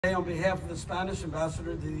On behalf of the Spanish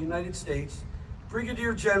ambassador to the United States,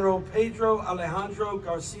 Brigadier General Pedro Alejandro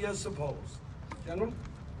Garcia Sipols. General.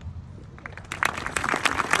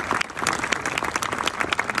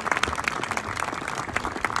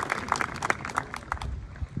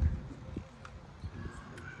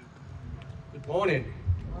 Good morning.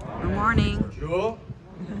 Good morning. Bonjour.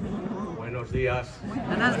 Buenos dias.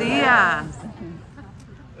 Buenos días.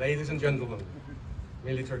 Ladies and gentlemen,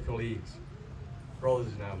 military colleagues,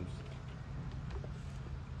 brothers in arms.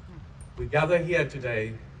 We gather here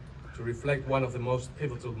today to reflect one of the most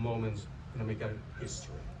pivotal moments in American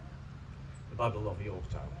history, the Battle of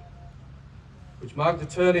Yorktown, which marked the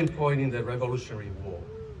turning point in the Revolutionary War.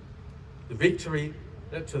 The victory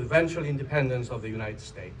led to the eventual independence of the United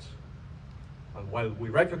States. And while we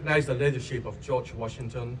recognize the leadership of George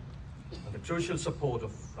Washington and the crucial support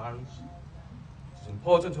of France, it is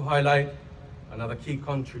important to highlight another key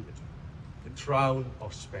contributor, the crown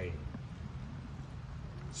of Spain.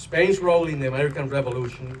 Spain's role in the American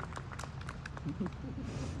Revolution.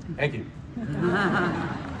 Thank you.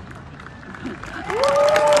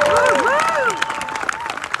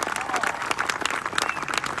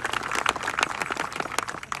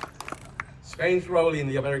 Spain's role in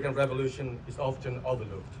the American Revolution is often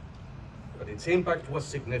overlooked, but its impact was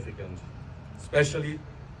significant, especially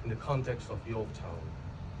in the context of Yorktown.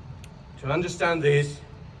 To understand this,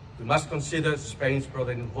 we must consider Spain's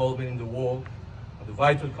broader involvement in the war and the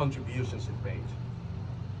vital contributions it made.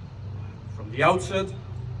 From the outset,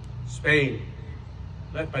 Spain,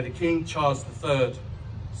 led by the King Charles III,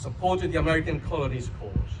 supported the American colonies'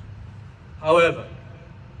 cause. However,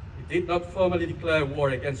 it did not formally declare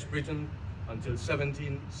war against Britain until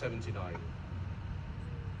 1779.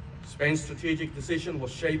 Spain's strategic decision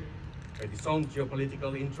was shaped by its own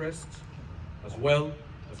geopolitical interests, as well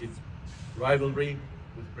as its rivalry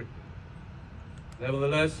with Britain.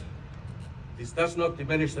 Nevertheless, this does not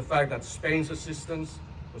diminish the fact that Spain's assistance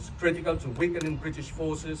was critical to weakening British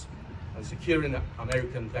forces and securing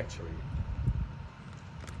American victory.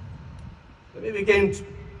 Let me begin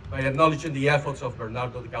by acknowledging the efforts of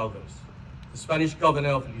Bernardo de Galvez, the Spanish governor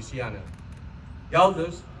of Louisiana.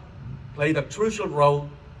 Galvez played a crucial role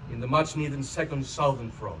in the much-needed Second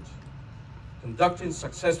Southern Front, conducting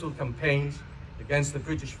successful campaigns against the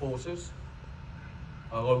British forces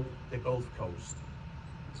along the Gulf Coast.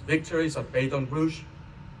 His victories at Baton Rouge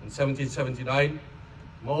in 1779,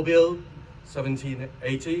 Mobile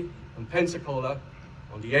 1780, and Pensacola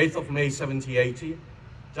on the 8th of May 1780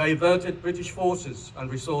 diverted British forces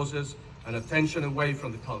and resources and attention away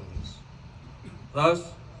from the colonies,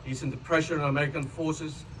 thus easing the pressure on American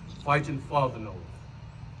forces fighting farther north.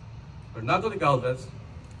 Bernardo de Galvez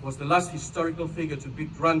was the last historical figure to be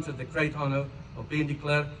granted the great honor of being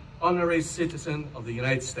declared honorary citizen of the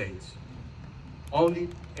United States. Only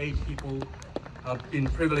 8 people have been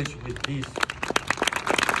privileged with these.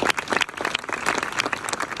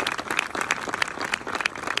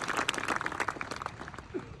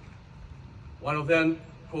 One of them,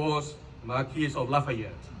 of course, Marquis of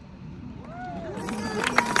Lafayette.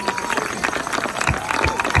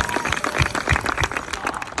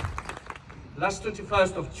 Last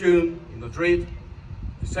 21st of June in Madrid,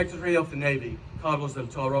 the Secretary of the Navy, Carlos del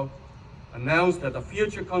Toro, announced that a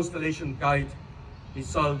future Constellation Guide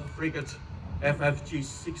missile frigate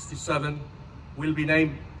FFG-67 will be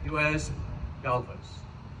named USS Galvez.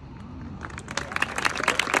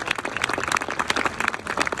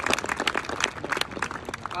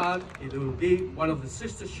 And it will be one of the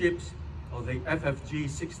sister ships of the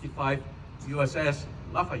FFG-65 USS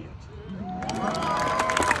Lafayette.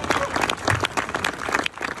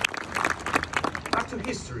 Back to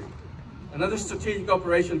history. Another strategic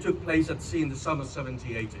operation took place at sea in the summer of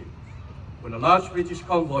 1780, when a large British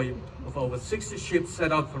convoy of over 60 ships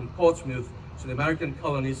set out from Portsmouth to the American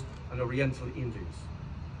colonies and Oriental Indies.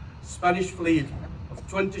 A Spanish fleet of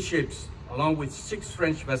 20 ships, along with 6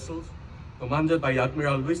 French vessels, commanded by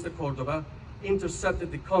Admiral Luis de Cordova,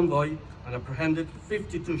 intercepted the convoy and apprehended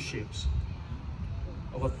 52 ships.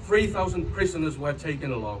 Over 3,000 prisoners were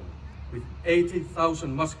taken along, with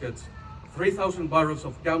 80,000 muskets, 3,000 barrels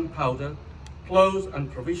of gunpowder, clothes and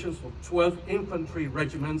provisions for 12 infantry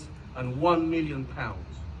regiments, and £1 million.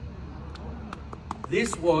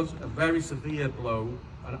 This was a very severe blow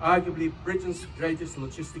and arguably Britain's greatest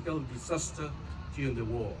logistical disaster during the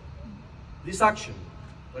war. This action,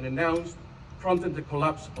 when announced, prompted the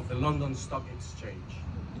collapse of the London Stock Exchange.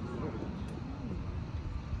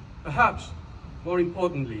 Perhaps, more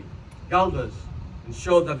importantly, Galvez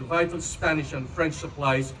ensured that vital Spanish and French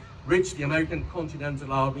supplies reached the American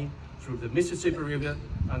Continental Army through the Mississippi River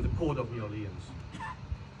and the port of New Orleans.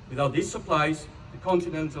 Without these supplies, the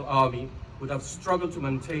Continental Army would have struggled to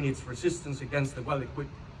maintain its resistance against the well-equipped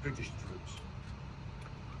British troops.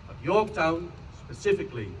 At Yorktown,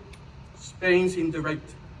 specifically, Spain's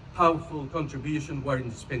indirect, powerful contribution were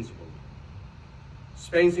indispensable.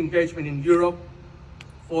 Spain's engagement in Europe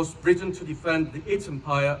forced Britain to defend its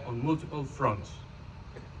empire on multiple fronts.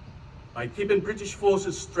 By keeping British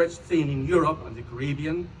forces stretched thin in Europe and the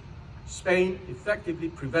Caribbean, Spain effectively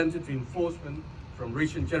prevented reinforcement from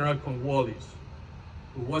reaching General Cornwallis,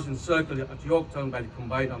 who was encircled at Yorktown by the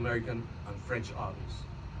combined American and French armies.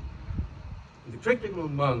 In the critical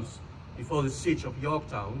months before the siege of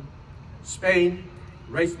Yorktown, Spain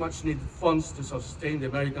raised much-needed funds to sustain the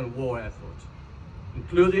American war effort,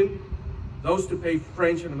 including those to pay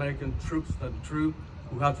French and American troops and crew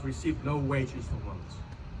who had received no wages for months.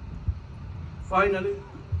 Finally,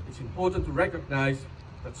 it's important to recognize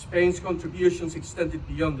that Spain's contributions extended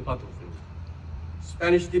beyond the battlefield.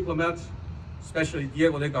 Spanish diplomats, especially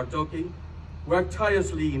Diego de Gardoqui, worked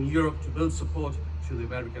tirelessly in Europe to build support to the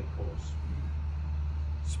American cause.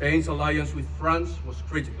 Spain's alliance with France was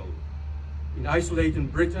critical in isolating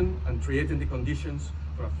Britain and creating the conditions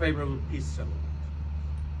for a favorable peace settlement.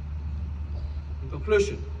 In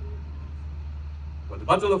conclusion, while the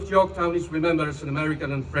Battle of Yorktown is remembered as an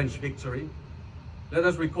American and French victory, let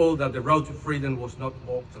us recall that the road to freedom was not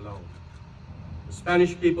walked alone. The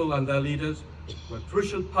Spanish people and their leaders were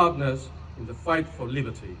crucial partners in the fight for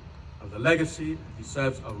liberty, and the legacy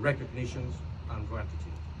deserves our recognition and gratitude.